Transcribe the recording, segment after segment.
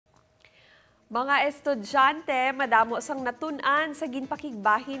Mga estudyante, madamo sang natun-an sa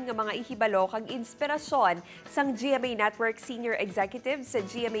ginpakigbahin nga mga ihibalo kag inspirasyon sang GMA Network Senior Executive sa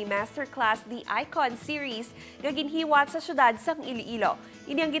GMA Masterclass The Icon Series nga ginhiwat sa syudad sang Iloilo.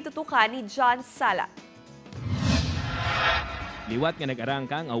 Ini ang gitutukan ni John Sala. Liwat nga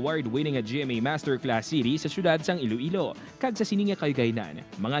nag-arangka ang award-winning nga GMA Masterclass series sa syudad sang Iloilo. Kag sa sini nga kaygaynan,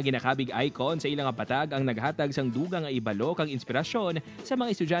 mga ginakabig icon sa ilang patag ang naghatag sang dugang nga ibalo kag inspirasyon sa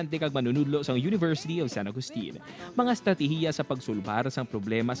mga estudyante kag manunudlo sang University of San Agustin. Mga estratehiya sa pagsulbar sang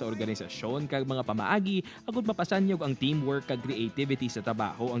problema sa organisasyon kag mga pamaagi agud mapasanyog ang teamwork kag creativity sa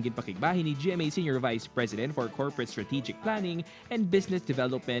trabaho ang ginpakigbahin ni GMA Senior Vice President for Corporate Strategic Planning and Business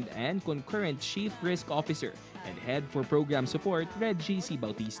Development and concurrent Chief Risk Officer and Head for Program Support, Reggie C.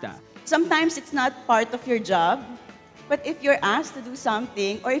 Bautista. Sometimes it's not part of your job, but if you're asked to do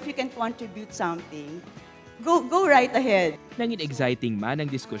something or if you can contribute something, go right ahead. Nangin exciting man ang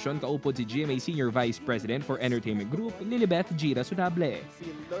diskusyon kaupod si GMA Senior Vice President for Entertainment Group, Lilibeth Gira Sunable.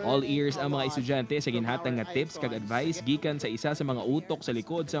 All ears ang mga estudyante sa ginhatang nga tips kag advice gikan sa isa sa mga utok sa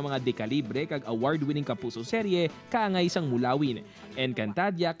likod sa mga dekalibre kag award-winning kapuso serye kaangay sang Mulawin,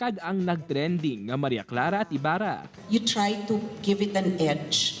 Encantadya kag ang nagtrending nga Maria Clara at Ibarra. You try to give it an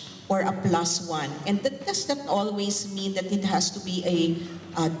edge or a +1. And that does not always mean that it has to be a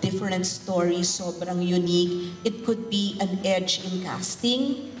different story, sobrang unique. It could be an edge in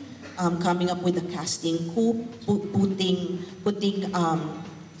casting, coming up with a casting coup, putting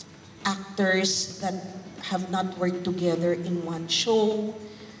actors that have not worked together in one show,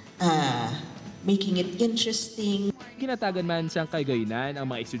 making it interesting. Ginatagan man sang kaygaynan ang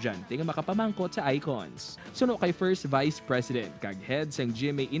mga estudyante nga makapamangkot sa icons. Suno kay First Vice President kag Head sang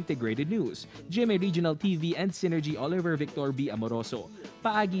GMA Integrated News, GMA Regional TV and Synergy Oliver Victor B. Amoroso.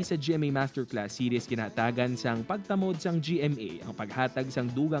 Paagi sa GMA Masterclass Series kinatagan sang pagtamod sang GMA ang paghatag sang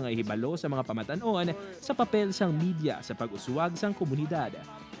dugang nga ihibalo sa mga pamatanon sa papel sang media sa pag-uswag sang komunidad.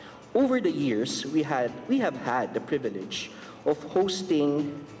 Over the years, we have had the privilege of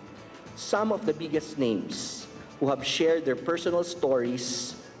hosting some of the biggest names who have shared their personal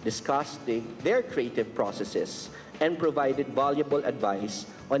stories, discussed their creative processes, and provided valuable advice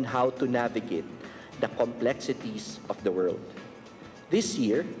on how to navigate the complexities of the world. This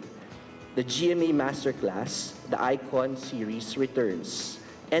year, the GMA Masterclass, the Icon Series returns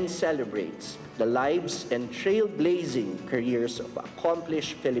and celebrates the lives and trailblazing careers of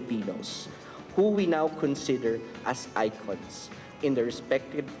accomplished Filipinos who we now consider as icons in their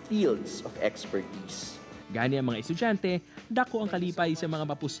respective fields of expertise. Gani ang mga estudyante, dako ang kalipay sa mga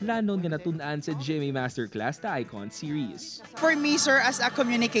mapuslanon nga natun-an sa GMA Masterclass The Icon Series. For me, sir, as a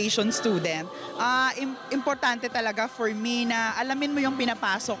communication student, importante talaga for me na alamin mo yung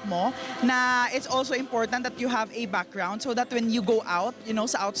pinapasok mo, na it's also important that you have a background so that when you go out,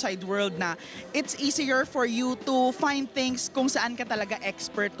 sa outside world na, it's easier for you to find things kung saan ka talaga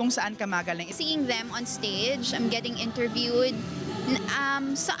expert, kung saan ka magaling. Seeing them on stage, I'm getting interviewed.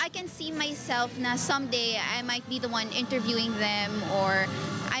 So I can see myself na someday I might be the one interviewing them or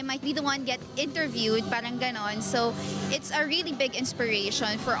I might be the one get interviewed, parang ganon. So it's a really big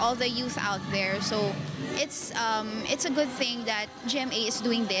inspiration for all the youth out there. So it's a good thing that GMA is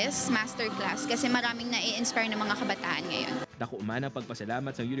doing this masterclass kasi maraming na-i-inspire ng mga kabataan ngayon. Dako man ang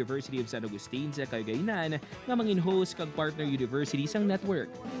pagpasalamat sa University of San Agustin sa kaygaynan nga mangin host kag partner university sang network.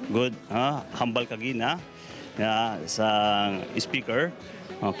 Good, humble kagina sa speaker,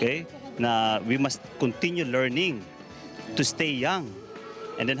 okay, na we must continue learning to stay young.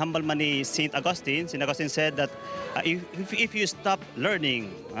 And then humble man ni St. Agustin said that if you stop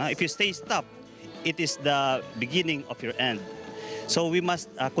learning, if you stay stop, it is the beginning of your end. So we must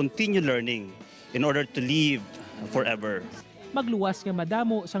continue learning in order to live forever. Magluwas nga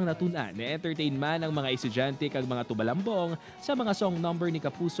madamo sang natun-an na entertain man ang mga estudyante kag mga tubalambong sa mga song number ni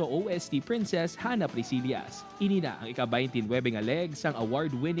Kapuso OST Princess Hannah Priscillas. Ini na ang ika-29 nga leg sang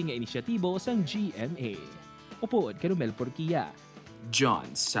award-winning nga inisyatibo sang GMA. Upood kay Romel Porquilla.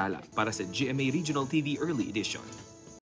 John Sala para sa GMA Regional TV Early Edition.